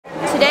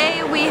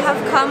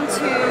have come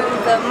to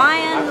the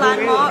Mayan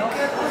landmark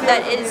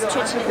that is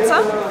Chichen Itza,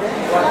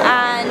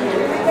 and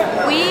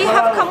we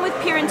have come with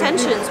pure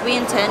intentions. We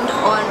intend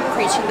on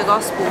preaching the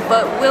gospel,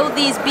 but will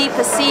these be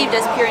perceived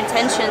as pure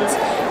intentions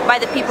by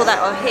the people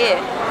that are here,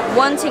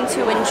 wanting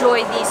to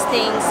enjoy these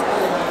things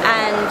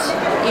and,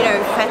 you know,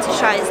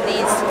 fetishize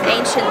these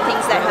ancient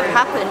things that have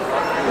happened?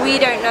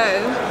 We don't know,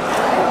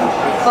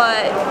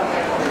 but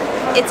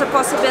it's a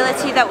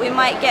possibility that we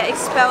might get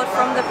expelled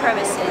from the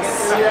premises.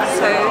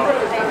 So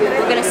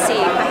we're going to see,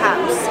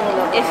 perhaps,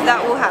 if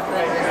that will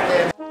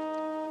happen.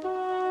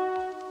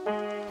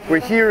 We're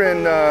here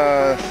in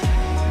the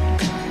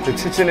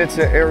Chichen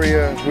Itza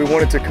area. We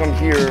wanted to come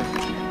here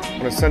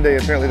on a Sunday.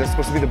 Apparently that's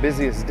supposed to be the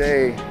busiest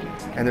day,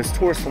 and there's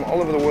tourists from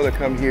all over the world that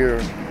come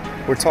here.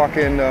 We're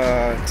talking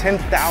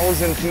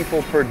 10,000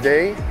 people per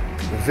day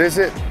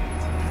visit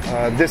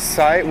this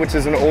site, which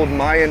is an old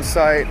Mayan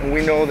site, and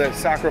we know that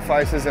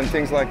sacrifices and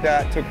things like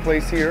that took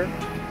place here.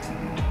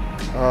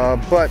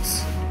 But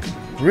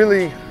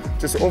really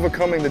just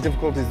overcoming the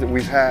difficulties that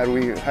we've had.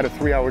 We had a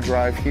 3-hour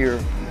drive here,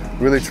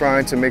 really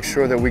trying to make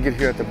sure that we get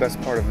here at the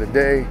best part of the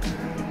day.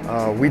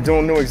 We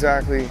don't know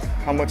exactly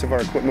how much of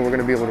our equipment we're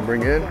going to be able to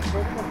bring in,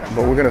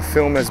 but we're going to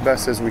film as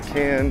best as we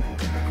can.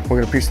 We're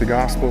going to preach the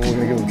gospel, we're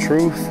going to give them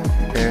truth,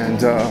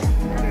 and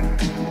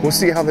we'll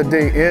see how the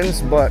day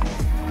ends, but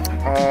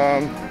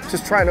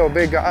just trying to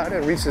obey God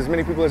and reach as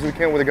many people as we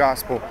can with the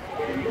gospel.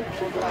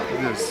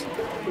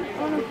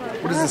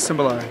 What does this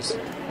symbolize?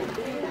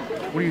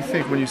 What do you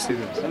think when you see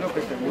this?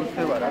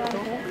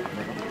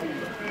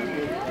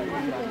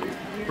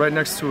 Right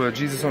next to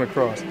Jesus on a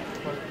cross.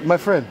 My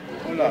friend,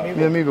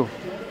 mi amigo.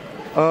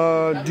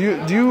 Do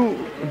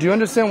you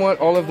understand what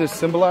all of this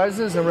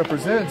symbolizes and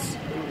represents?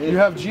 You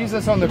have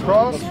Jesus on the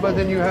cross, but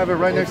then you have it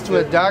right next to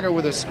a dagger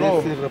with a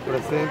skull.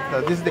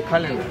 This is the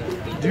calendar.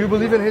 Do you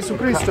believe in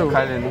Jesucristo?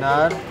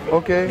 Calendar.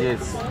 Okay.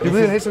 Yes. You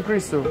believe in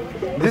Jesucristo?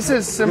 This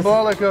is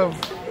symbolic of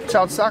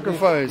child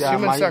sacrifice,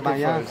 human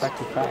sacrifice.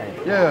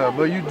 Yeah,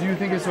 but do you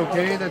think it's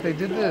okay that they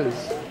did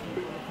this?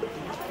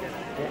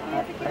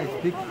 I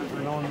speak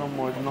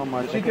no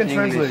much. She can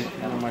translate.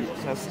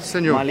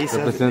 Señor.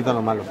 Representa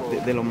lo malo.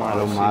 De lo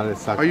malo.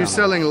 Are you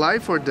selling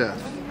life or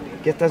death?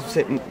 Esta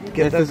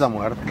es la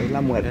muerte. Es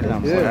la muerte.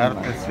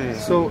 Yeah.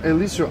 So at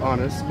least you're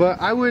honest. But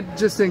I would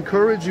just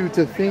encourage you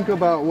to think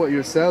about what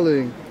you're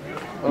selling.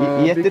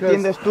 ¿Y este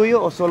tienda es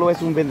tuyo o solo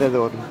es un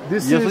vendedor?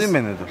 Yo soy un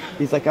vendedor.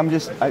 He's like, I'm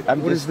just.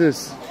 What is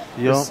this?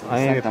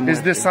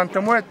 Is this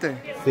Santa Muerte?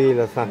 Sí,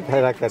 la Santa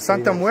de la Catrina.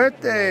 Santa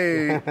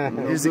Muerte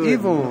is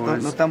evil.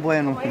 No tan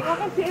bueno.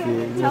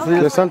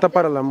 Sí. Santa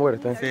para la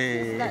muerte.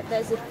 Sí.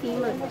 There's a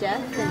theme of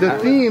death. The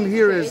theme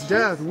here is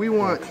death. We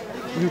want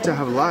you to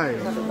have life.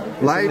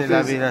 Life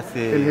is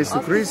in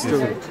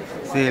Jesucristo.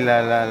 Sí,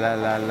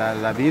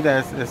 la vida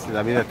es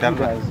la vida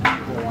eterna.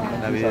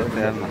 La vida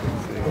eterna.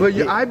 But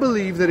I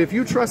believe that if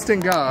you trust in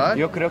God,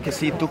 Yo creo que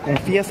si tú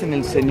confías en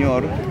el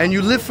Señor and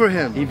you live for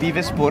Him, y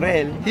vives por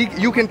él,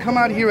 you can come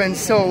out here and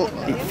sell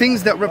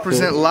things that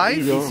represent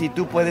life. y si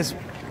tú puedes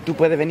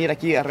venir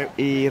aquí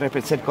y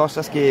ofrecer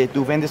cosas que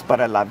tú vendes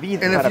para la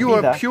vida, And if you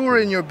are pure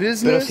in your pero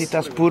si business,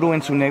 estás puro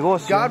en su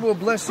negocio, God will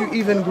bless you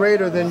even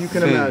greater than you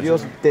can imagine.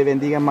 Dios te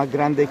bendiga más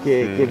grande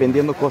que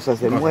vendiendo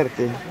cosas de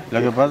muerte. Lo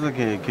que pasa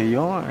es que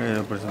yo,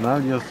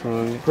 personal, yo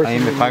soy. Ahí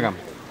me pagan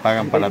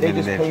para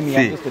vender.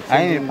 Sí,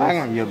 ahí me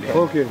pagan, yo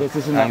vendo. Okay.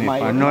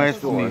 No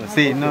es mío.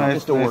 Sí, no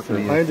es mío.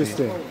 I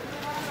understand.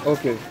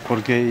 Okay.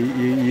 Porque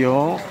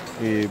yo,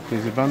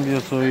 principalmente, yo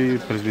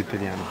soy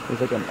presbiteriano. He's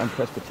like, I'm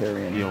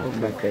Presbyterian.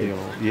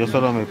 Yo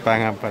solo me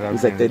pagan para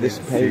He's like, they vender.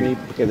 just pay me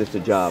because it's a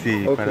job.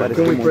 Sí, Okay. para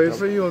Can we pray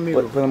for you,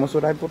 amigo? ¿Podemos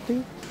orar por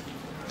ti?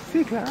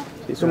 Sí, claro.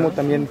 Sí, somos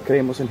también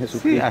creemos en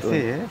Jesucristo. Sí, así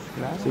es,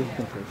 claro.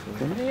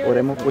 Sí.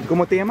 Oremos.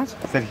 ¿Cómo te llamas?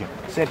 Sergio.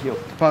 Sergio.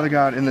 Father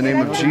God, in the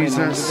name of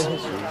Jesus,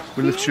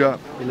 we lift you up,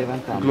 Te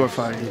levantamos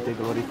glorify y you. te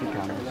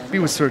glorificamos. Be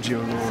with Sergio,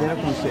 Lord. Sea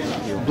con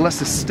Sergio. Bless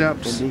his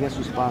steps, Bendiga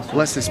sus pasos,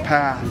 bless his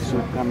path. su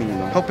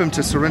camino. Help him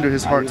to surrender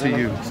his heart to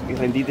you. Y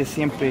rendite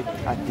siempre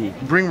a ti.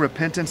 Bring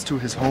repentance to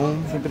his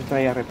home. Siempre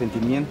trae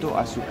arrepentimiento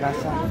a su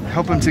casa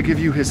Help him to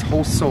give you his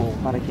whole soul,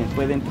 para que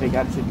pueda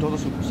entregarse todo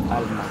su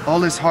alma,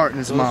 all his heart and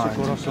his todo su mind,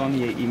 corazón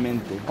y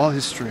mente, all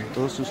his strength.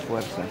 todas sus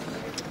fuerzas.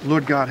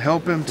 Lord God,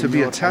 help him to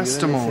be a Señor, ayúdale a ser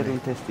testimony. un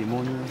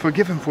testimonio.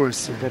 Forgive him for his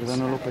sins.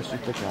 Perdónalo por sus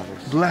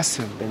pecados. Bless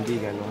him.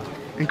 Bendígalo.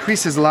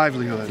 Increase his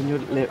livelihood. Señor,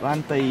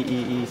 levanta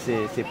y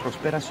se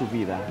prospera su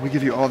vida. We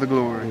give you all the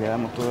glory. Le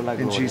damos toda la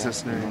In gloria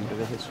Jesus' en name. nombre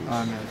de Jesús.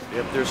 Amen.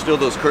 If there's still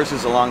those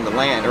curses along the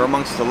land, or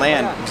amongst the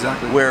land,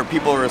 Exactly. where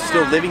people are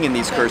still living in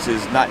these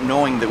curses, not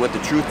knowing what the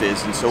truth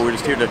is. And so we're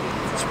just here to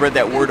spread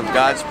that word of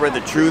God, spread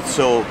the truth,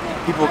 so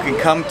people can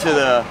come to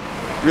the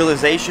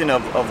realization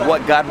of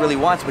what God really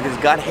wants, because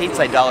God hates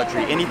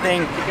idolatry.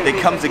 Anything that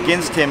comes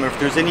against Him, or if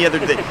there's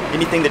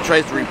anything that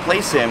tries to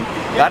replace Him,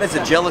 God is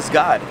a jealous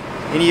God,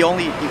 and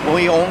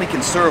we only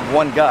can serve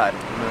one God.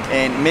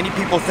 And many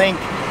people think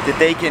that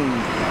they can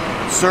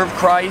serve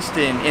Christ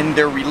in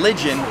their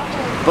religion,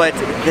 but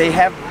they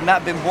have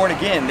not been born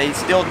again. They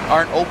still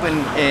aren't open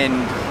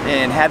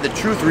and had the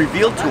truth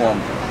revealed to them.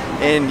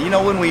 And you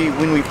know, when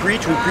we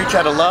preach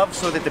out of love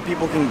so that the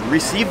people can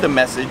receive the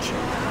message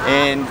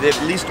and at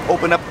least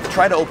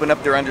try to open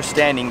up their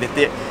understanding that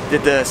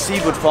the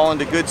seed would fall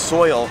into good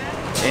soil.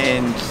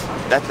 And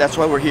that's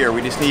why we're here.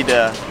 We just need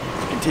to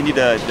continue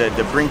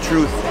to bring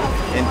truth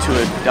into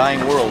a dying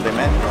world.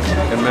 Amen.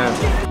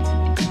 Amen.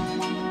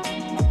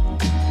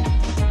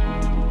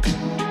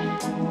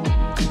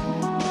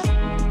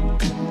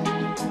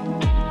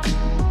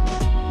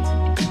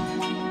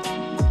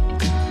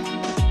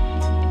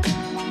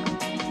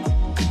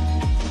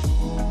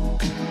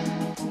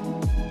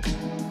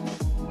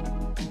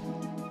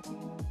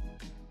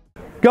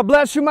 God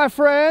bless you, my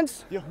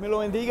friends. Dios me lo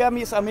bendiga,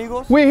 mis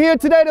amigos. We're here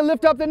today to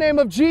lift up the name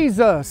of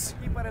Jesus,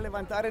 Aquí para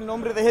levantar el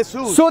nombre de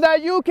Jesús. so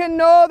that you can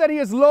know that He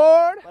is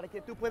Lord, Para que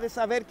tú puedas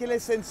saber que Él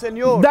es el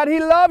Señor. that He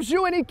loves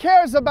you and He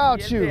cares Y about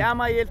Él te you.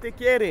 ama y Él te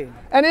quiere.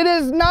 And it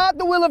is not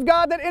the will of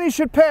God that any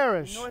should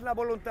perish. No es la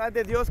voluntad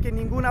de Dios que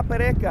ninguna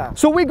perezca.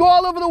 So we go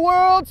all over the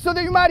world so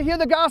that you might hear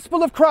the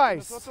gospel of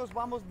Christ. Nosotros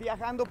vamos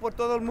viajando por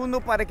todo el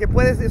mundo para que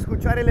puedas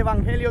escuchar el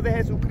evangelio de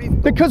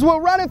Jesucristo. Because we're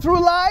running through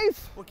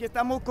life, Porque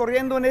estamos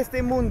corriendo en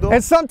este mundo.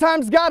 and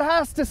sometimes God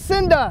has to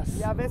send us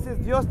Y a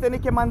veces Dios tiene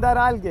que mandar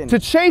a alguien to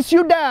chase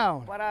you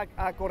down para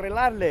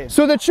acorralarle.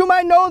 so that you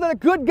might know that a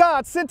good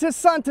God sent His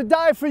Son to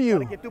die for you.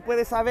 Para que tú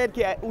puedas saber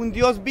que un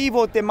Dios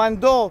vivo te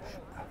mandó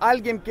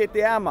alguien que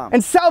te ama.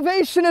 And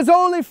salvation is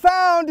only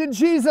found in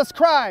Jesus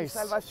Christ.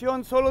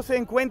 Salvación solo se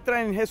encuentra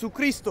en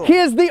Jesucristo. He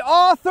is the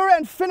author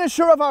and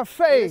finisher of our Él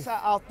faith. es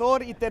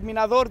autor y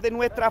terminador de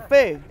nuestra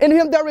fe. In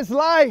Him there is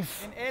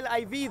life. En Él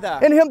hay vida.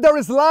 In Him there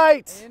is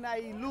light. En Él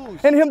hay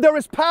luz. In Him there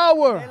is En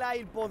power. Él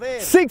hay poder.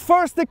 Seek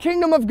first the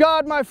kingdom of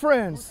God, my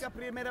friends, Busca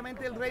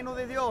primeramente el reino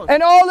de Dios.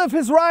 and all of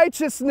His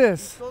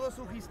righteousness. Toda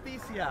su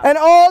justicia. And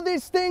all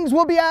these things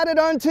will be added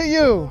unto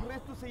you. El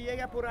resto se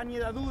llega por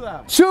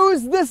añadidura.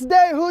 Choose this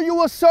day who you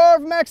will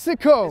serve,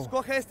 Mexico.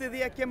 Escoge este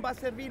día quién va a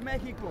servir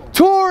México.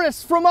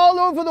 Tourists from all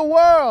over the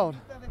world.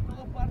 De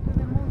toda parte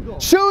del mundo.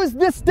 Choose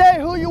this day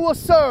who you will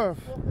serve.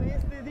 Escoge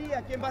este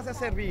día quién vas a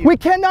servir. We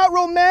cannot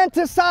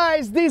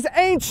romanticize these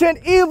ancient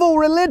evil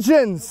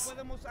religions.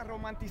 Podemos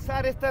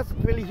romantizar estas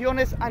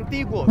religiones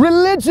antiguas.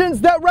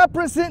 Religions that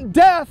represent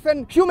death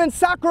and human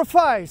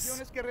sacrifice.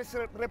 Religiones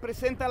que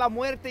representan la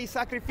muerte y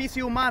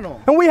sacrificio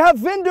humano. And we have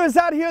vendors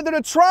out here that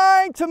are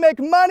trying to make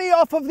money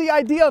off of the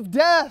idea of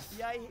death.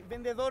 Y hay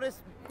vendedores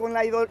con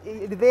la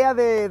idea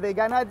de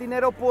ganar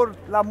dinero por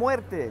la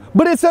muerte.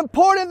 But it's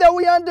important that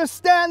we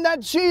understand that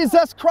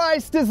Jesus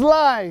Christ is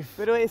life.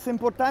 Pero es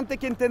importante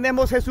que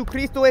entendamos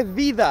Jesucristo es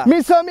vida.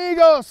 Mis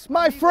amigos,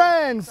 my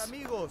friends,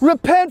 amigos.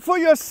 repent for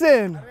your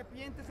sin.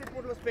 Arrepiéntese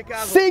por los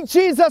pecados. Seek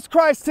Jesus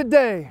Christ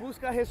today.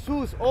 Busca a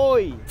Jesús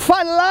hoy.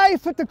 Find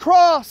life at the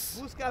cross.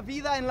 Busca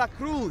vida en la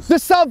cruz. The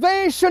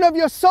salvation of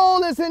your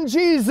soul is in La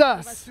Jesus.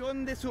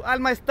 salvación de su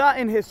alma está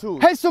en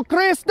Jesús.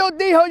 Jesucristo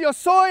dijo, yo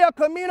soy el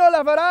camino,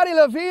 la verdad y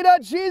la vida.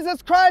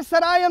 Jesus Christ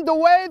said, I am the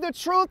way, the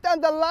truth,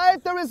 and the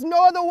life. There is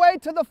no other way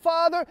to the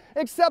Father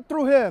except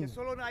through Him.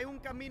 Solo hay un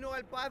camino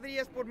al Padre y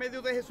es por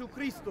medio de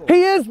Jesucristo.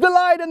 He is the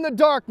light in the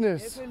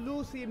darkness. Es el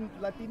luz y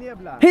la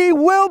tiniebla. He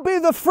will be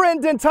the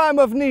friend in time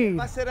of need.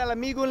 Va a ser el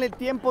amigo en el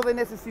tiempo de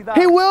necesidad.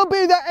 He will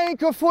be the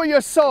anchor for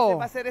your soul.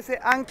 Va a ser ese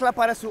ancla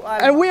para su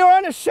alma. And we are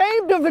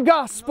unashamed of the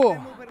gospel,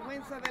 No tenemos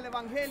vergüenza del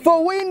evangelio.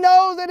 for we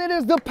know that it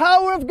is the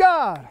power of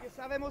God Que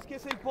sabemos que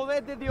es el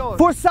poder de Dios.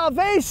 for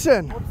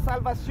salvation Por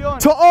salvación.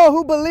 to all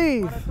who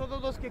believe. Para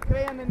todos los que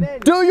crean en él.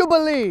 Do you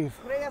believe?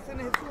 Creas en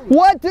Jesús.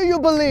 What do you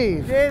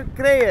believe? ¿Qué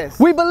crees?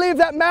 We believe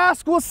that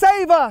mask will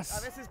save A us,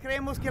 veces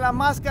creemos que la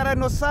máscara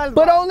nos salva.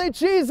 but only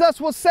Jesus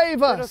will save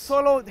Pero us.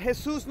 solo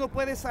Jesús nos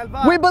puede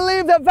salvar. We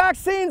believe that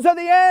vaccines are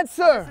the A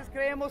answer, veces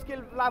creemos que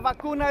la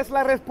vacuna es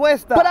la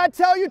respuesta. but I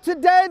tell you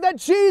today that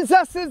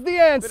Jesus is the Pero te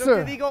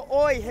answer. digo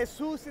hoy,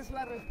 Jesús es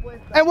la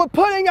respuesta. And we're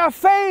putting our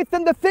faith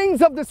in the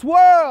things of this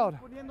world.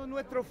 Poniendo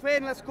nuestra fe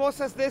en las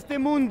cosas de este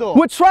mundo.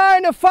 We're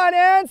trying to find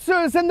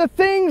answers in the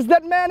things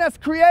that man has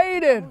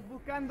created.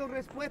 Buscando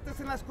respuestas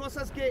en las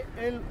cosas que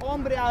el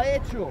hombre ha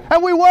hecho.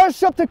 And we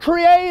worship the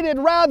created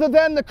rather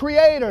than the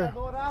creator.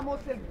 Adoramos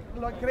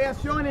la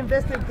creación en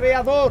vez del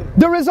creador.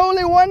 There is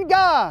only one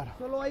God,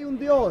 Solo hay un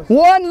Dios.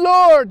 one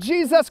Lord,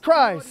 Jesus Y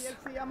Christ, él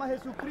se llama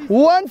Jesucristo.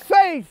 one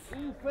faith,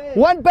 Un fe,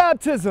 one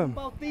baptism,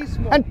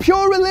 bautismo and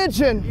pure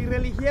religion, y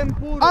religión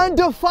pura.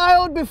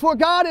 undefiled before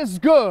God is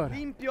good.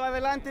 Limpio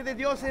adelante de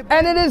Dios es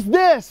And it is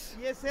this,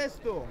 y es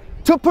esto.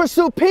 to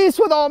pursue peace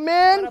with all Para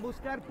men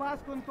buscar paz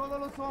con todos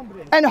los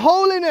hombres. and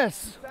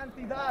holiness,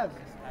 Santidad.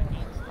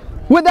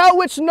 without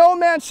which no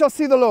man shall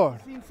see the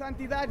Lord. Sin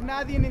santidad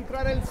nadie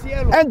entrará al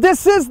cielo. And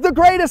this is the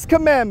greatest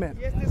commandment,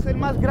 Y este es el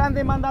más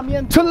grande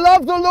mandamiento. to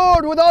love the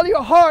Lord with all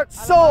your heart, Alabar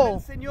al soul,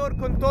 Señor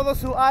con todo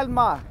su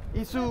alma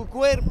y su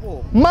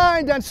cuerpo,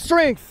 mind, and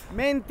strength,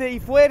 mente y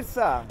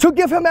fuerza. to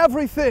give Him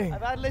everything A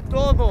darle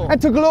todo.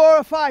 and to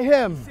glorify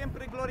Him.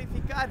 Siempre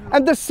glorificarlo.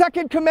 And the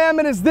second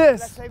commandment is El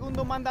this: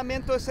 segundo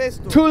mandamiento es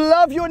esto. to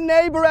love your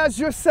neighbor as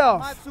Amar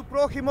yourself. su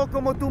prójimo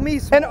como tú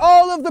mismo. And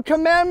all of the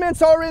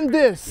commandments are in Y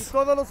this: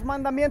 todos los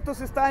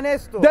mandamientos están en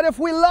esto. that if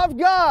we love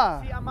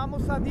God, Si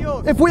amamos a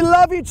Dios, if we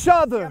love each si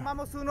other,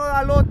 amamos uno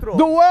al otro,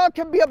 the world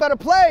can be a better el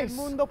place.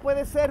 mundo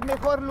puede ser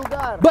mejor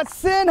lugar. But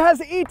sin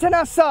has eaten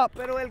us up,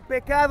 Pero el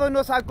pecado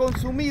nos ha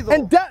consumido.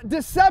 and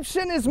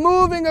deception is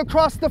moving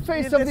across the Y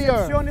face la of the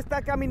earth. decepción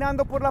está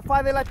caminando por la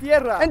faz de la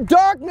tierra. And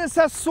darkness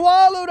has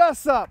swallowed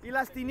us up. Y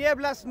las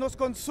tinieblas nos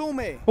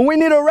consume. And we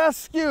need a Pero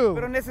rescue.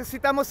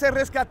 necesitamos ser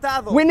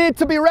rescatados. We need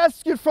to be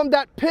rescued from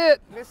that pit.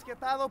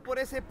 Rescatado por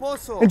ese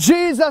pozo. And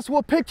Jesus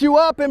will pick you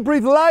up and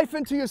breathe life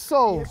into your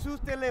soul. Jesús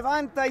te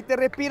levanta y te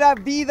respira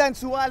vida en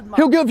su alma.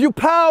 He'll give you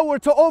power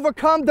to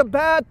overcome the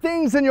bad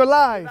things in your Da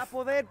life,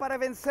 poder para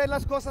vencer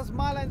las cosas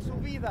malas en su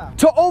vida.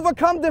 to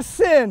overcome the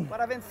sin,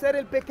 Para vencer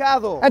el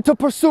pecado. and to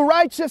pursue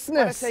Para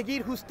righteousness.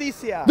 seguir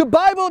justicia. The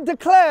Bible La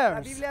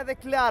declares Biblia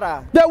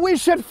declara that we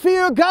should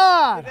fear que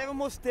God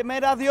debemos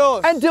temer a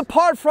Dios. and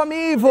depart from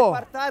evil.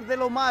 Apartar de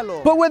lo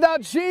malo. But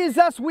without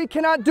Jesus, we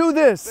cannot do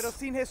Pero this.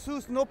 sin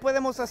Jesús no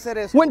podemos hacer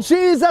eso. When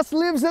Jesus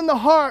lives in the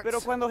heart, Pero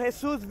cuando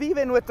Jesús vive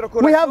en nuestro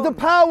we have the corazón,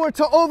 power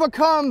to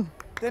overcome.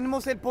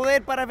 tenemos el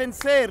poder para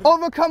vencer.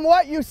 Overcome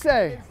what, you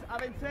say? ¿A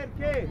vencer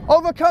qué?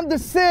 Overcome the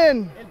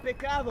sin. El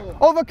pecado,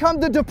 Overcome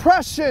the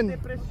depression.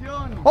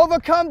 depresión,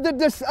 Overcome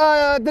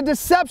the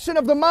deception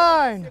of the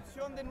mind.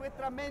 decepción de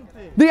nuestra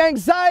mente, The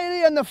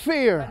anxiety and the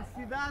fear.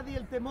 ansiedad y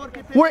el temor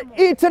que We're tenemos.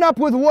 eaten up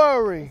with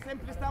worry.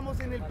 Siempre estamos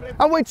en el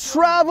And we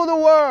travel the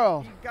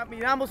world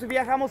caminamos y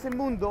viajamos el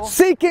mundo.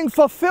 seeking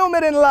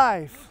fulfillment in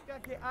life.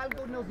 Busca que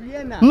algo nos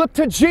llena. Look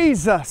to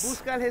Jesus.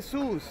 Busca al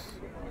Jesús.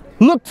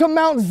 Look to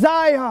Mount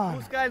Zion.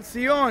 Busca el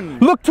Sion.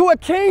 Look to a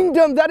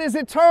kingdom that is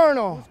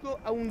eternal. Busca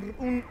a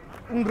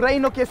un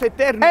reino que es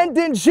eterno. And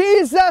in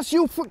Jesus,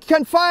 you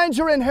can find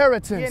your Y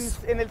inheritance.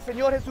 en el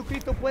Señor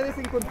Jesucristo puedes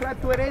encontrar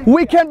tu herencia.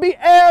 We can be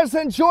heirs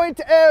and joint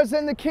heirs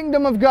in the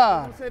kingdom of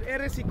God. Ser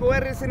heres y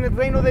coheres en el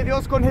reino de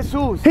Dios con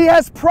Jesús. He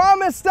has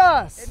promised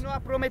Él us nos ha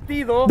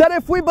prometido that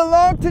if we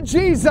belong to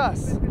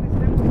Jesus,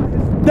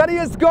 that He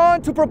is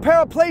going to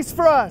prepare a place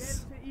for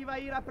us. Él iba a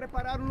ir a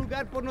preparar un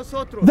lugar por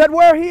nosotros. That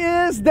where He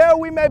is, there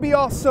we may be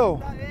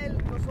also. Él,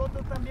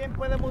 nosotros también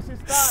podemos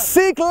estar.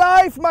 Seek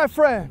life, my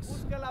friends.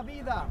 Busca la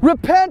vida.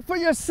 Repent for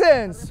your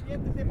sins.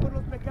 Arrepiéntete por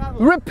los pecados.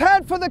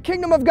 Repent, for the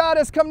kingdom of God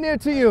has come near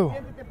to you.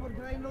 Arrepiéntete porque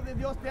el reino de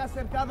Dios te ha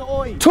acercado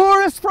hoy.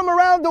 Tourists from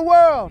around the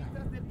world,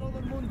 De todo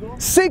el mundo.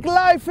 seek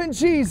life in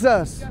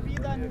Jesus. Busca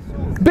vida en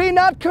Jesús. Be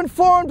not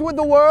conformed with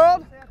the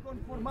world, Sea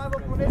conformado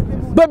con este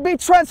mundo. but be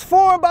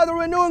transformed by the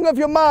renewing of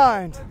your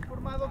mind.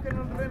 Transformado con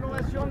la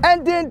renovación.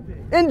 And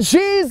in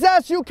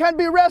Jesus, you can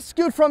be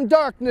rescued from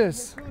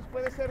darkness. Jesús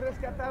puede ser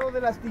rescatado de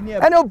las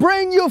tinieblas. And He'll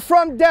bring you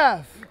from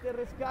death Te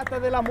rescata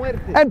de la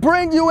muerte. and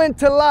bring you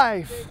into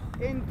life.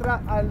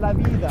 Entra a la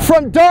vida.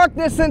 From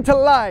darkness into De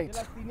light.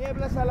 las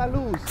tinieblas a la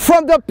luz.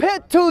 From the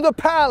pit to the Del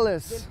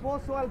palace.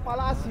 pozo al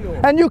palacio.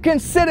 And you can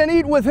sit and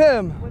eat with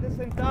Him. Puedes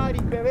sentar y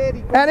beber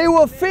y And He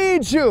will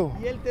feed you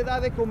y Él te da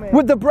de comer.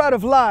 with the bread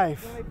of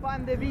life. Con el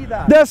pan de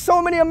vida. There's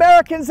so many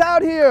Americans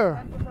out here.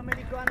 Tantos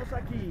americanos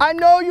aquí. I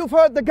know you've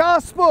heard the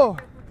gospel.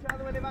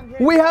 Escuchado el evangelio.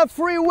 We have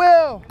free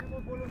will.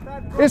 Tenemos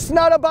voluntad. It's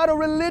not about a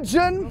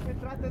religion. Se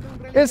trata de un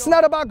religión. It's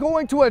not about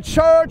going to a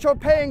church or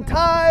paying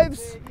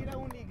tithes. Ir a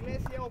una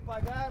iglesia o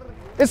pagar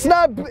It's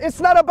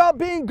not about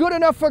being good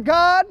enough for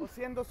God, o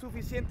siendo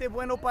suficiente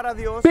bueno para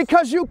Dios.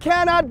 because you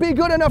cannot be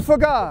good enough for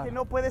Que God.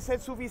 no puede ser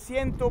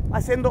suficiente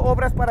haciendo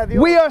obras para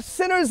Dios. We are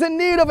sinners in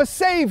need of a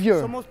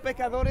Savior. Somos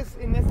pecadores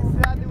en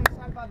necesidad de un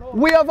Salvador.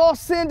 We have all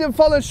sinned and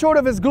fallen short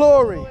of His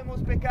glory. Todos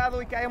hemos pecado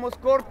y caemos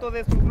corto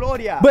de su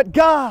gloria. But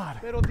God,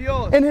 Pero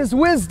Dios, in His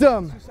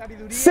wisdom, su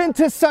sabiduría, sent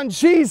His Son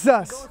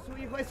Jesus su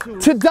Hijo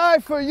Jesús to die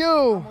for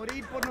you,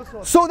 morir por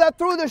nosotros. so that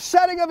through the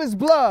shedding of His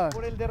blood,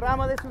 Por el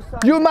derrama de su sangre.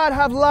 you might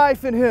have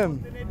life in Him.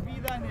 Tener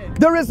vida en él.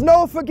 There is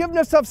no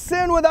forgiveness of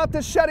sin without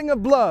the shedding of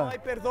No blood. hay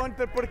perdón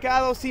por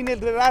pecado sin el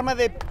derrama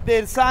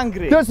de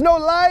sangre. There's no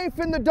life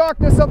in the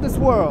darkness of this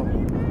world.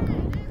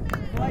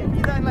 No hay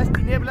vida en las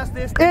tinieblas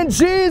de este In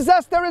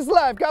Jesus, there is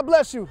life. God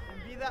bless you.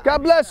 vida.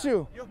 God bless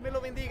you. Dios me lo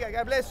bendiga.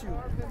 God bless you.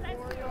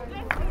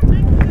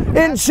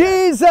 In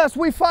Jesus,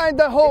 we find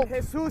the hope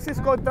Jesús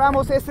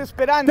encontramos esa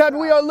esperanza. that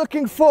we are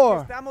looking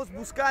for. Estamos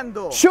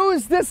buscando.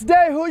 Choose this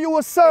day who you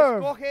will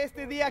serve. Escoge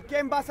este día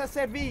quién vas a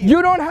servir.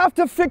 You don't have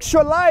to fix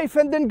your life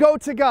and then go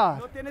to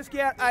God. No tienes que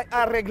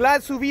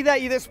arreglar su vida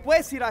y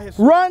después ir a Jesús.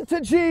 Run to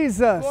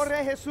Jesus Corre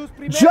a Jesús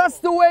primero.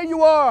 just the way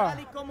you are,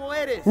 Tal y como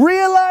eres.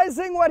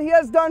 realizing what He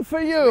has done for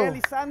you,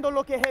 Realizando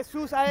lo que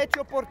Jesús ha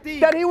hecho por ti.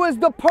 that He was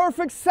the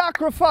perfect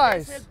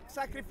sacrifice,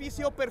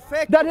 sacrificio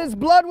perfecto, that his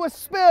blood was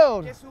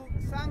spilled, que su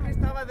sangre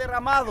estaba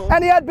derramado,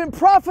 and he had been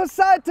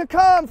prophesied to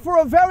come for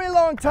a very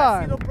long ha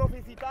time. sido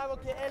profetizado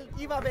que él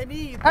iba a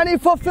venir, And he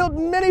fulfilled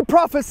many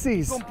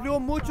prophecies. cumplió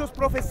muchas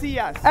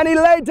profecías, And he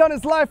laid down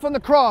his life on the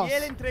cross y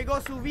él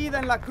entregó su vida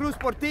en la cruz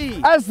por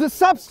ti, as the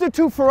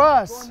substitute for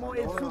us, como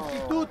el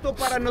sustituto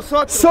para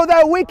nosotros, so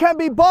that we can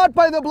be bought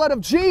by the blood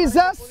of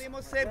Jesus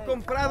podemos ser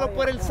comprados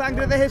por el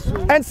sangre de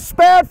Jesús, and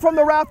spared from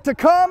the wrath to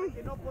come,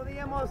 que no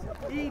podíamos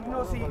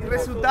irnos y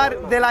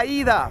resultar de la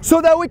ida,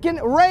 so that we can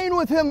reign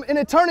with him in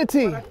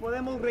eternity,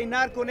 podemos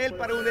reinar con él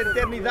para una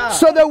eternidad.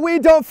 so that we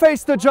don't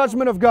face the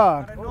judgment of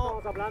God.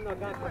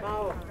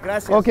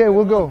 Gracias. Okay,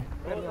 we'll go.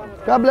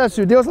 God bless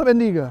you. Dios la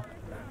bendiga.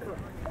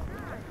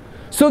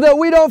 So that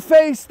we don't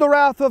face the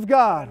wrath of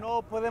God.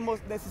 No podemos,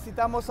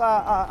 necesitamos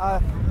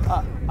a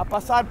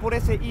pasar por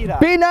ese ira.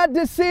 Be not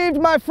deceived,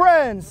 my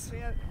friends.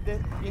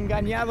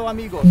 Engañado,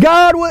 amigos.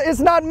 God is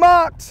not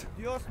mocked.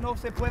 Dios no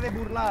se puede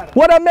burlar.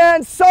 What a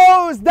man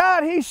sows,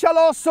 that he shall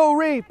also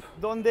reap.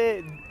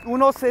 Donde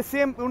uno se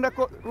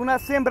una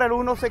siembra,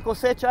 uno se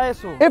cosecha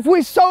eso. If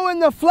we sow in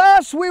the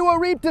flesh, we will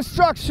reap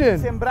destruction.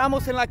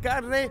 Sembramos en la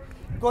carne,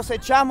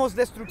 cosechamos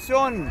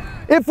destrucción.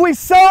 If we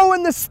sow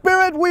in the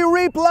spirit, we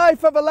reap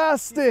life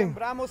everlasting.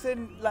 Sembramos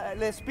en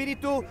el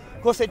espíritu,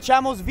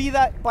 cosechamos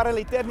vida para la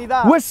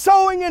eternidad. We're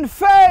sowing in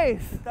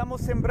faith,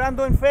 Estamos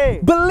sembrando en fe,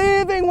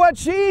 believing what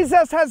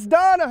Jesus has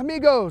done,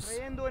 amigos.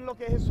 creyendo en lo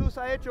que Jesús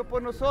ha hecho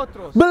por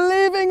nosotros,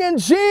 Believing in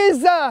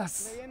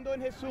Jesus, creyendo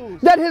en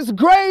Jesús, that his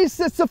grace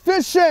is que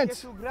sufficient,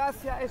 su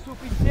gracia es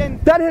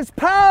suficiente, that his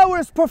power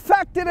is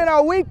perfected in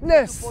our su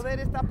weakness. poder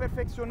está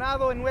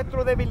perfeccionado en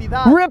nuestra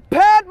debilidad.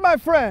 Repent, my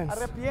friends.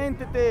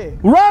 Arrepiéntete,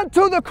 Run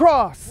to the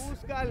cross.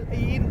 busca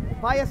y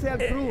váyase al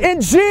cruz.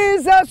 In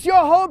Jesus,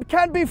 your hope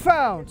can be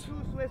found.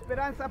 Su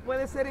esperanza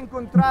puede ser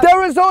encontrada.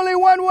 There is only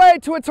one way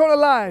to eternal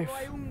life.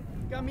 Hay un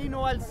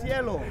camino al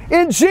cielo.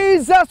 In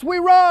Jesus, we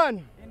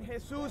run En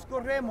Jesús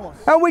corremos.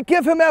 and we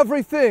give him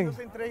everything. Nos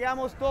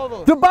entregamos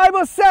todos. The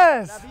Bible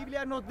says La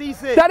Biblia nos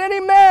dice that any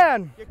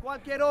man que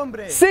cualquier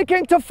hombre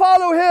seeking to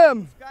follow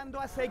him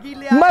buscando a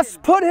seguirle a must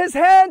él, put his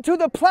hand to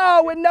the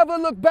plow and never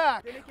look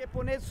back. tiene que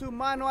poner su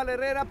mano a la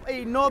herrera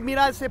y no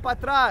mirarse para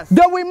atrás.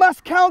 That we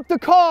must count the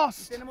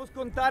cost. Tenemos que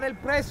contar el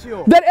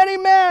precio. That any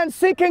man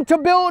seeking to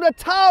build a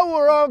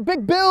tower or a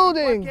big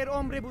building, Cualquier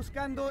hombre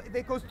buscando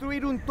de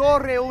construir un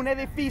torre o un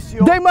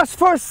edificio, they must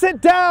first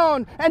sit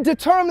down and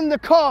determine the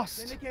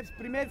cost. tiene que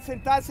primero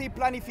sentarse y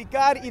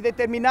planificar y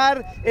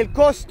determinar el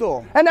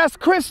costo. And as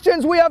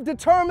Christians, we have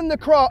determined that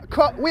cost.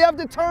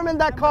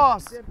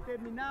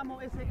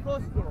 Determinamos ese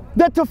costo.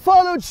 That to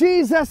follow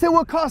Jesus, it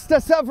will cost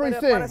us Para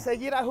everything.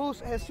 seguir a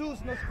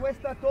Jesús nos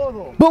cuesta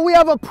todo. But we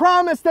have a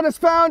promise that is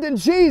found in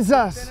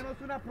Jesus,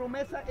 Tenemos una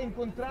promesa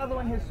encontrado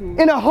en Jesús.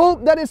 in a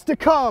hope that is to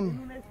come.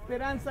 Una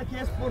esperanza que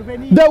es por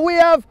venir. That we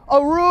have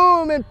a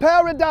room in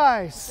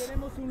paradise.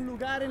 Tenemos un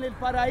lugar en el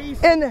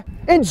paraíso.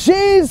 In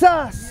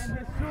Jesus, En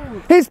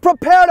Jesús. He's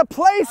prepared a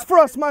place for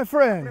us, my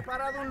friend.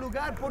 Preparado un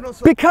lugar por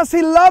nosotros. Because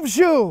He loves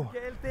you. Que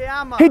Él te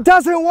ama. He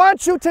doesn't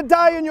want you to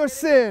die in your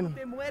sin.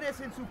 Te mueres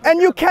en su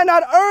And you pecado.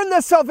 cannot earn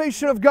the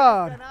salvation of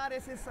God. Ganar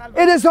ese salvación.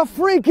 It is a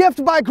free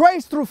gift by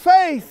grace through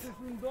faith. Es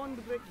un don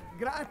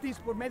gratis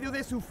por medio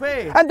de su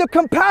fe. And the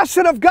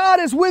compassion of God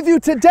is with you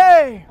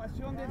today. La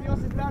pasión de Dios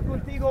está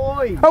contigo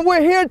hoy. And we're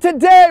here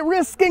today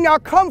risking our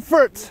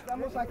comfort,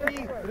 Estamos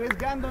aquí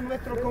regando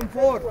nuestro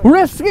confort.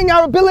 risking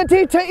our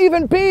ability to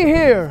even be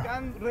here,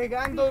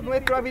 Regando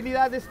nuestra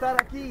habilidad de estar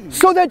aquí.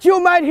 so that you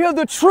might hear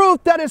the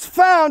truth that is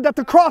found at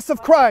the cross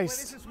of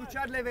Christ. Puedes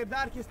escuchar la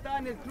verdad que está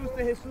en el cruz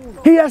de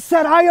Jesús. He has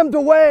said, I am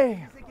the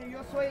way, Dice que yo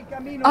soy el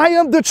camino, I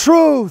am the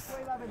truth,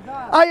 soy la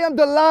verdad, I am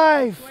the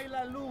life. soy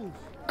la luz.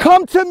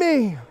 Come to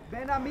me,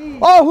 Ven a mí,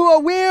 all who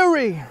are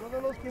weary,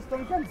 todos los que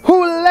están cansados,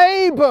 who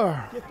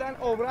labor, que están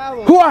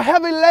obrados, who are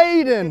heavy tienen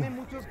laden.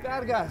 muchas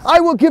cargas.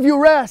 I will give you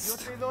Yo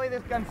rest. te doy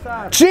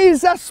descansar.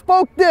 Jesus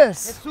spoke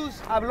this Jesús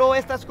habló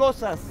estas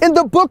cosas. in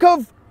the book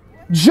of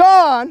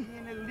John. Y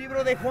en el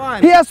libro de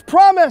Juan, He has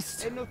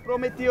promised Él nos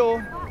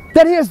prometió,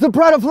 that He is the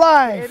bread of Él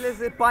life,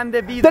 es el pan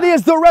de vida, that He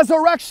is the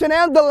resurrection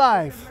and the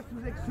life,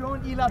 la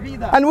resurrección y la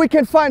vida. and we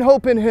can find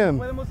hope in Him.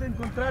 Podemos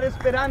encontrar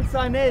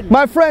esperanza en Él.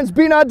 My friends,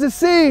 be not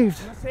deceived.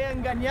 No sea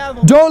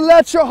engañado. Don't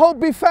let your hope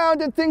be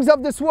found in things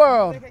of this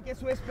world. Deje que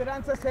su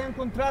esperanza sea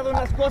encontrado en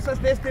las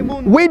cosas de este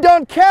mundo. We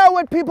don't care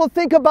what people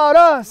think about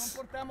us,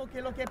 No importamos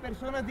que lo que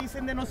personas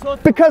dicen de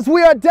nosotros. because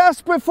we are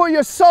desperate for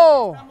your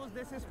soul. Estamos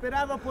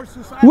desesperados por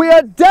sus We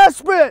almas. are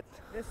desperate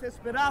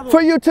Desesperados.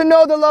 for you to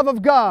know the love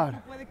of God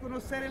Puede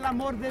conocer el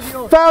amor de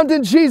Dios. found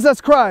in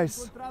Jesus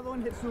Christ. Encontrado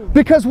en Jesús.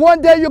 Because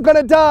one day you're going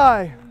to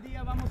die, Un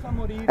día vamos a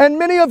morir. and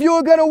many of you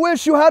are going to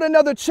wish you had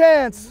another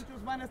chance,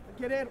 Muchos van a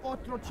querer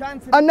otro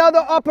chance, another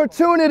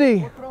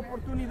opportunity, otra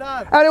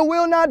oportunidad. and it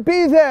will not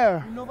be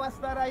there. No va a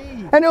estar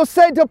ahí. And He'll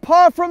say,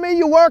 depart from me,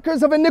 you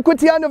workers of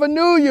iniquity, I never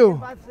knew you.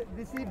 Va a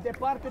decir,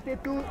 depártete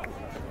tú,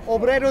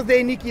 obreros de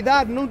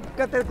iniquidad,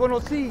 nunca te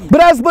conocí.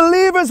 But as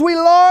believers, we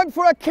long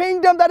for a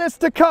kingdom that is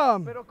to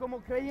come. Pero como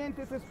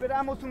creyentes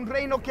esperamos un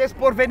reino que es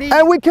por venir.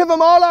 And we give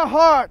him all our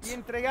hearts. Y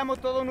entregamos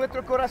todo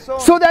nuestro corazón.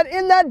 So that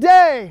in that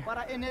day,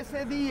 para en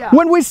ese día,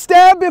 when we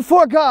stand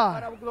before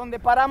God, para donde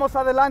paramos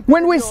adelante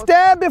when de we Dios,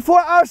 stand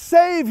before our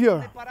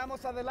Savior, donde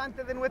paramos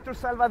adelante de nuestro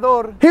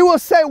Salvador, He will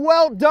say,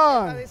 well va a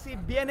done, decir,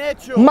 bien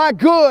hecho, my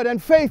good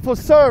and faithful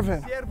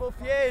servant. siervo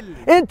fiel,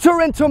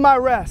 Enter into my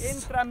rest.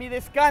 entra a mi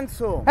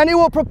descanso. And He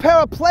will prepare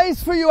a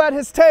place for you at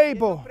His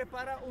table.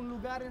 Prepara un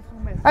lugar en su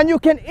mesa. And you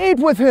can eat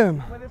with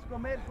Him, Puedes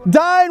comer con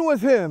dine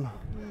with Him,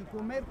 y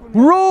comer con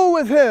rule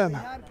with Him.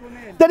 cenar con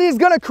él. That He's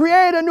going to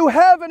create a new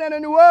heaven and a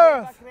new Va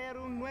a earth. crear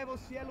un nuevo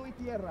cielo y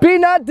tierra. Be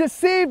not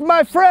deceived,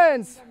 my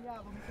friends.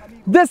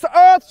 This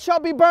earth shall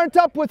be burnt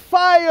up with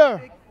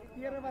fire,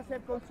 Tierra va a ser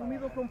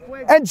consumido con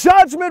fuego. and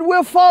judgment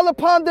will fall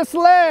upon this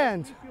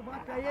land. Va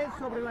a caer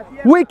sobre la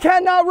tierra. We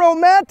cannot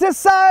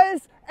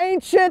romanticize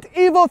ancient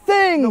evil No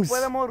things.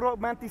 podemos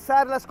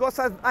romantizar las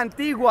cosas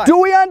antiguas. Do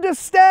we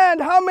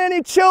understand how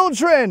many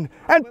children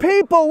and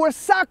people were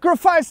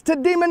sacrificed to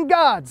demon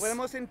gods?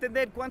 Podemos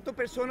entender cuántas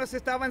personas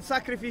estaban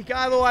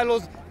sacrificados a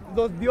los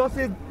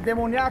dioses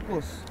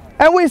demoníacos.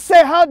 And we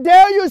say, how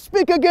dare you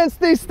speak against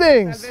these Tal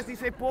things? vez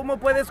dice, ¿cómo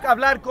puedes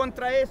hablar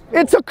contra esto?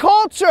 It's a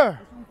culture.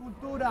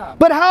 Cultura.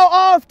 But how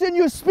often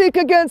you speak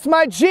against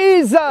my Pero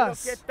 ¿qué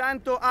Jesus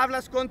tanto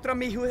hablas contra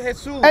mi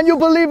Jesús? and you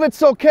believe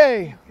it's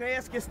okay,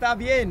 Crees que está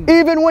bien.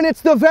 even when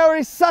it's the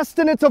very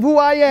sustenance of who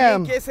I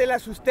am. Que es la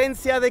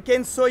sustancia de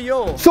quién soy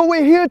yo. So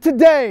we're here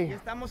today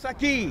Estamos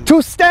aquí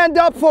to stand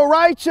up for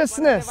para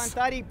righteousness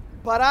levantar y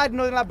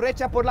pararnos en la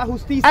brecha por la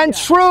justicia and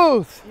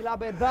truth, y la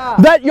verdad.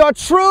 that your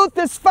truth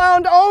is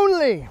found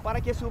only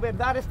Para que su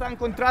verdad está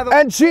encontrada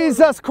in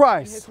Jesus en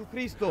Christ.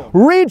 Jesucristo.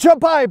 Read your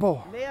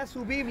Bible. Lea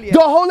su Biblia.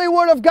 The Holy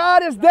Word of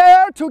God is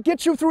there to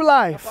get you through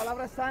life. La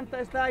palabra santa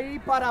está ahí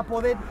para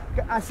poder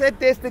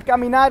hacerte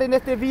caminar en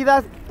esta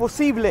vida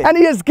posible. And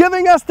He is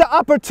giving us the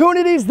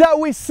opportunities that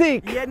we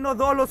seek. Y Él nos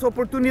da las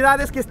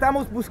oportunidades que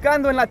estamos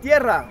buscando en la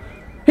tierra.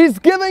 He's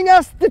giving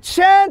us the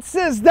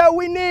chances that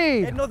we Él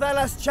need nos da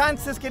las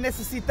chances que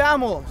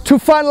necesitamos to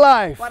find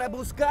life, para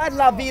buscar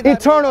la vida.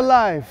 eternal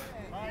life.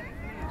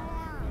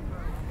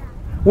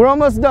 We're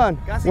almost done.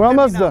 Casi We're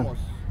almost terminamos. done.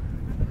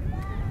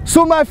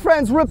 So my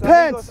friends,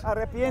 repent. Amigos,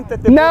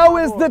 arrepiéntete, por Now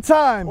is favor. the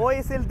time. Hoy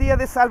es el día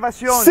de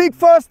salvación. Seek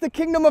first the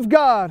kingdom of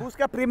God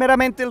Busca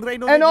primeramente el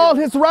reino de and all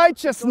Dios. His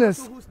righteousness,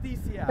 Su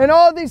justicia. and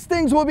all these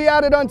things will be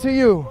added unto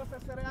you.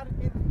 Cosas serán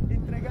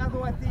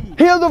entregado a ti.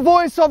 Hear the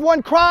voice of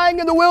one crying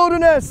in the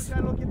wilderness.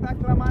 Escucha lo que está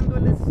clamando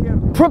el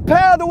desierto.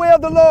 Prepare the way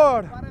of the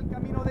Lord. Para el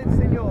camino del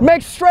Señor.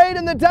 Make straight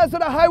in the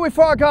desert a highway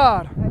for our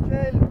God.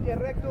 Hacer el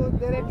recto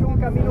derecho un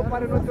camino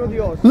para nuestro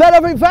Dios. Let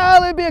every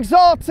valley be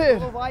exalted,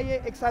 Todo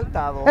valle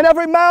exaltado. and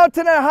every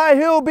mountain and high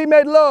hill be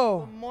made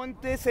low.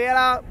 Monte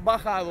será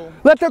bajado.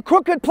 Let the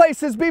crooked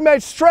places be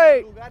made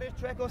straight, Lugares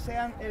chuecos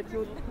sean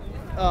hechos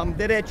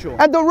derecho.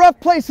 and the rough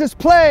places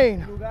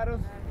plain. Lugares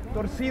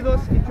torcidos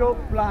hechos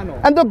plano.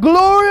 And the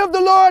glory of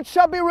the Lord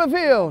shall be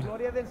revealed, La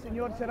gloria del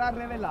Señor será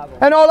revelado.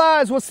 and all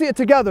eyes will see it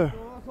together.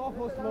 Los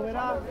ojos lo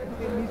verán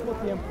al mismo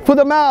tiempo. For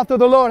the mouth of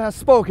the Lord has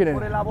spoken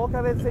Por it. la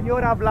boca del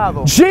Señor ha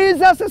hablado.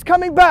 Jesus is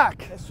coming back.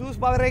 Jesús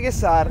va a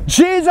regresar.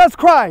 Jesus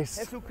Christ,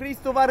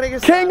 Jesucristo va a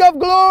regresar. King of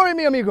glory,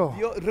 mi amigo.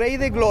 Rey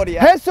de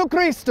gloria.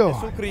 Jesucristo.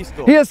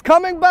 Jesucristo. He is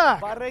coming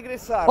back Va a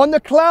regresar. on the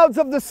clouds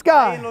of the En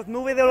sky. los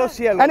nubes de los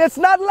cielos. And it's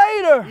not Y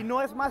later, no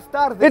es más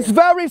tarde. it's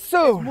very Es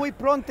soon. muy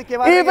pronto que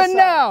va a Even regresar.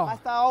 now.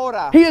 Hasta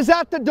ahora. He is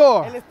at the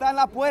door. Él está en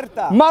la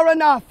puerta.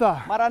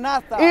 Maranatha.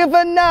 Maranatha.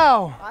 Even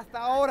now. Hasta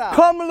ahora.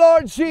 Come,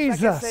 Lord Hasta que el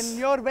Jesus.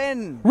 Señor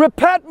ven.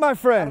 Repent, my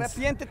friends.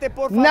 Arrepiéntete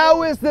por favor.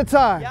 Now is the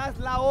time. Ya es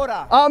la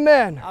hora.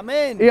 Amen.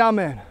 Amén. Y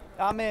amen.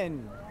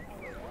 Amén.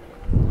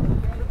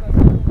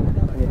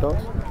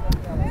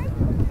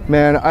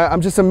 Man,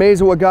 I'm just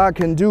amazed at what God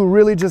can do,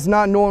 really just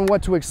not knowing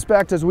what to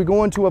expect as we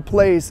go into a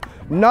place,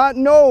 not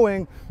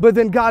knowing, but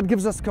then God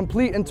gives us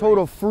complete and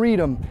total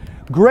freedom.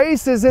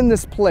 Grace is in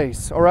this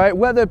place, all right?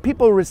 Whether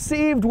people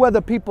received,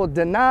 whether people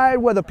denied,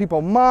 whether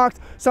people mocked,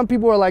 some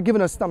people are like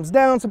giving us thumbs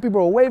down, some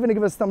people are waving to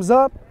give us thumbs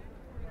up.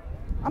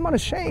 I'm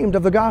unashamed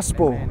of the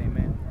gospel.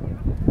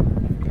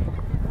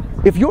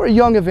 If you're a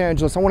young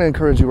evangelist, I want to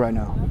encourage you right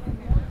now.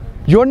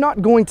 You're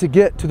not going to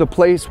get to the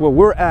place where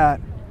we're at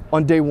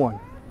on day one.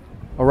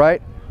 All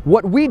right?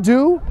 What we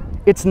do,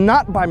 it's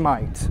not by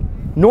might,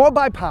 nor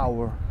by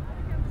power,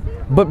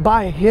 but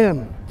by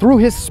Him. Through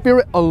His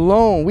Spirit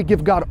alone, we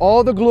give God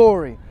all the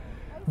glory.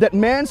 That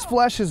man's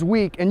flesh is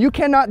weak, and you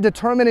cannot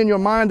determine in your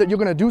mind that you're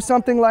going to do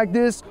something like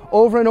this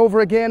over and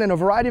over again in a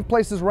variety of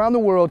places around the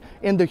world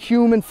in the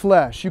human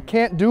flesh. You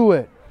can't do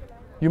it.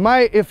 You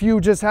might if you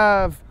just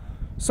have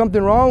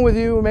something wrong with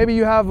you, maybe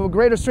you have a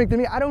greater strength than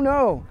me. I don't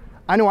know.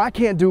 I know I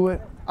can't do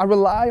it. I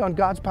rely on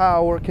God's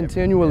power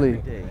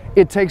continually.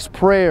 It takes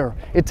prayer.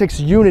 It takes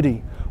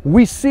unity.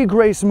 We see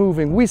grace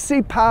moving. We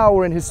see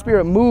power and His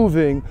Spirit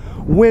moving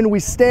when we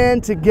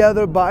stand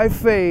together by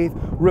faith,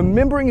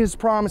 remembering His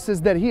promises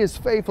that He is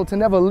faithful to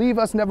never leave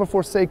us, never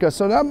forsake us.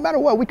 So no matter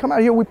what, we come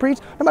out here, we preach,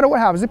 no matter what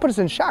happens, they put us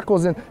in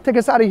shackles and take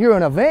us out of here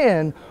in a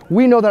van,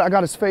 we know that our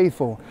God is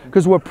faithful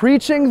because we're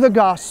preaching the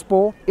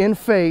gospel in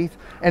faith,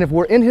 and if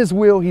we're in His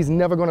will, He's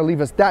never going to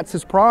leave us. That's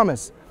His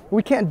promise.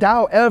 We can't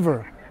doubt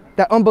ever.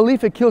 That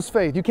unbelief, it kills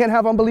faith. You can't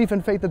have unbelief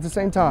and faith at the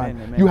same time.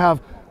 Amen, amen. You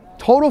have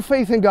total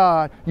faith in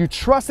God. You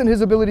trust in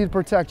His ability to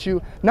protect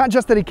you. Not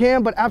just that He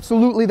can, but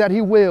absolutely that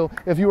He will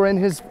if you are in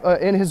His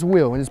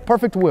will, in His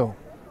perfect will.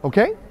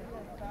 Okay?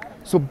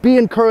 So be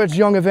encouraged,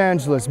 young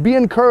evangelists. Be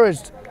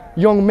encouraged,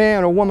 young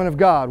man or woman of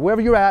God.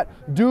 Wherever you're at,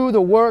 do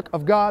the work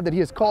of God that He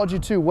has called you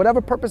to, whatever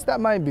purpose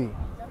that might be.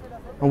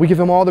 And we give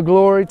Him all the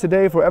glory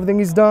today for everything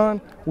He's done.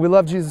 We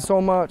love Jesus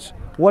so much.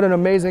 What an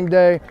amazing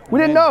day. We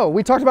didn't know.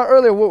 We talked about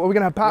earlier, we're going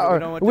to have power.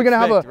 We're going to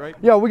have right?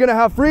 Yeah, we're going to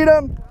have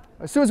freedom.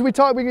 As soon as we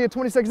talk, we can get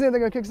 20 seconds in, they're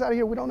going to kick us out of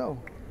here. We don't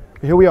know.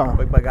 But here we are.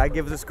 But God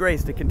gives us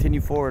grace to continue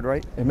forward,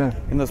 right? Amen.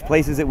 In those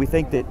places that we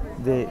think that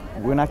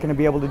we're not going to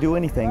be able to do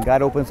anything,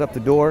 God opens up the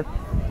door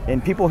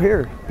and people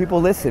hear,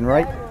 people listen,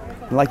 right?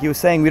 And like you were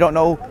saying, we don't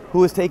know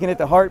who is taking it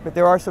to heart, but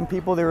there are some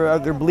people, there are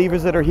other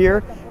believers that are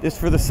here just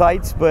for the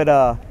sights,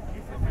 but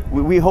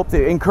we hope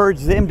to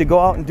encourage them to go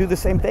out and do the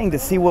same thing, to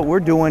see what we're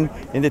doing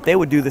and that they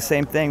would do the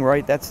same thing,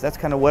 right? That's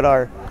kind of what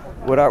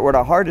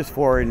our heart is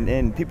for,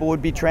 and people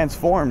would be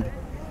transformed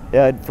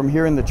from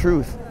hearing the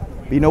truth.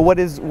 You know, what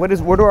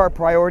are our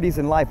priorities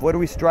in life? What are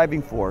we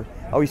striving for?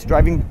 Are we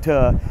striving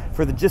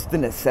for just the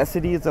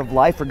necessities of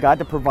life, for God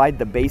to provide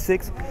the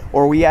basics?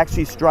 Or are we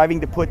actually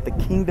striving to put the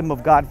kingdom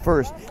of God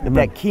first?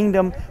 That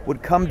kingdom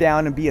would come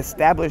down and be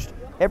established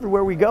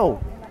everywhere we go.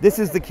 This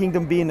is the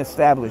kingdom being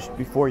established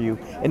before you.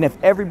 And if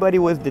everybody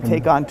was to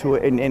take on to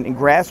it and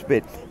grasp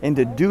it and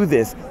to do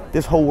this,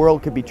 this whole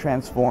world could be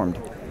transformed.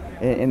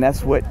 And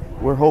that's what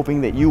we're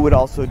hoping that you would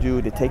also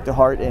do, to take to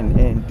heart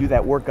and do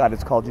that work God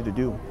has called you to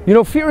do. You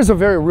know, fear is a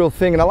very real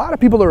thing, and a lot of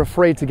people are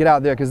afraid to get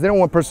out there because they don't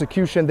want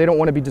persecution, they don't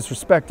want to be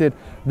disrespected,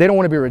 they don't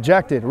want to be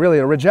rejected. Really,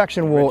 a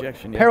rejection will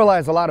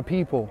paralyze a lot of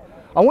people.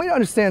 I want you to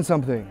understand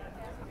something.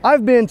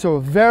 I've been to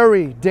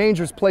very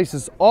dangerous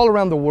places all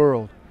around the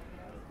world.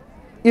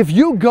 If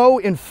you go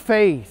in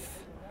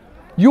faith,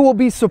 you will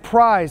be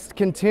surprised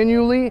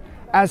continually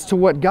as to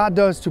what God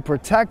does to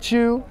protect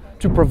you,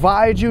 to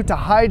provide you, to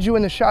hide you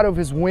in the shadow of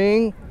His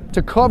wing,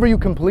 to cover you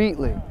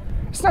completely.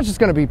 It's not just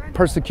going to be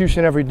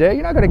persecution every day.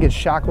 You're not going to get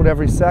shackled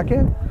every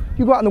second.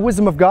 You go out in the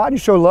wisdom of God, you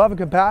show love and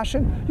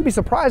compassion, you'd be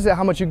surprised at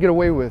how much you get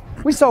away with.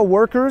 We saw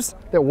workers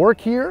that work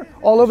here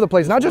all over the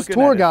place, not just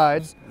tour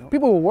guides,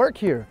 people who work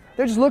here.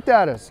 They just looked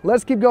at us.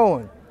 Let's keep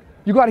going.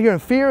 You go out here in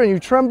fear and you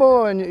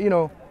tremble and you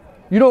know,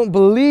 you don't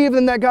believe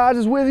in that God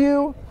is with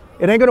you,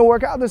 it ain't gonna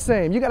work out the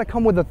same. You gotta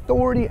come with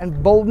authority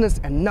and boldness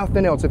and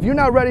nothing else. If you're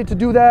not ready to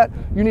do that,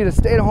 you need to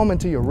stay at home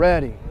until you're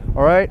ready,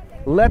 all right?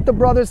 Let the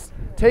brothers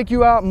take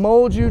you out,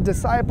 mold you,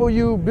 disciple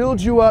you, build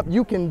you up.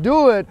 You can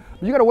do it,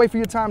 but you gotta wait for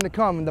your time to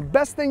come. And the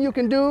best thing you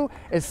can do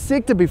is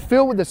seek to be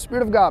filled with the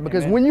Spirit of God,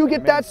 because when you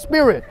get that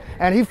Spirit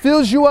and He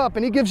fills you up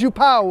and He gives you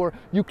power,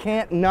 you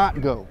can't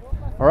not go,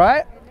 all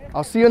right?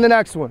 I'll see you in the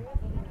next one.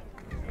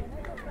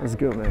 That's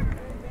good, man.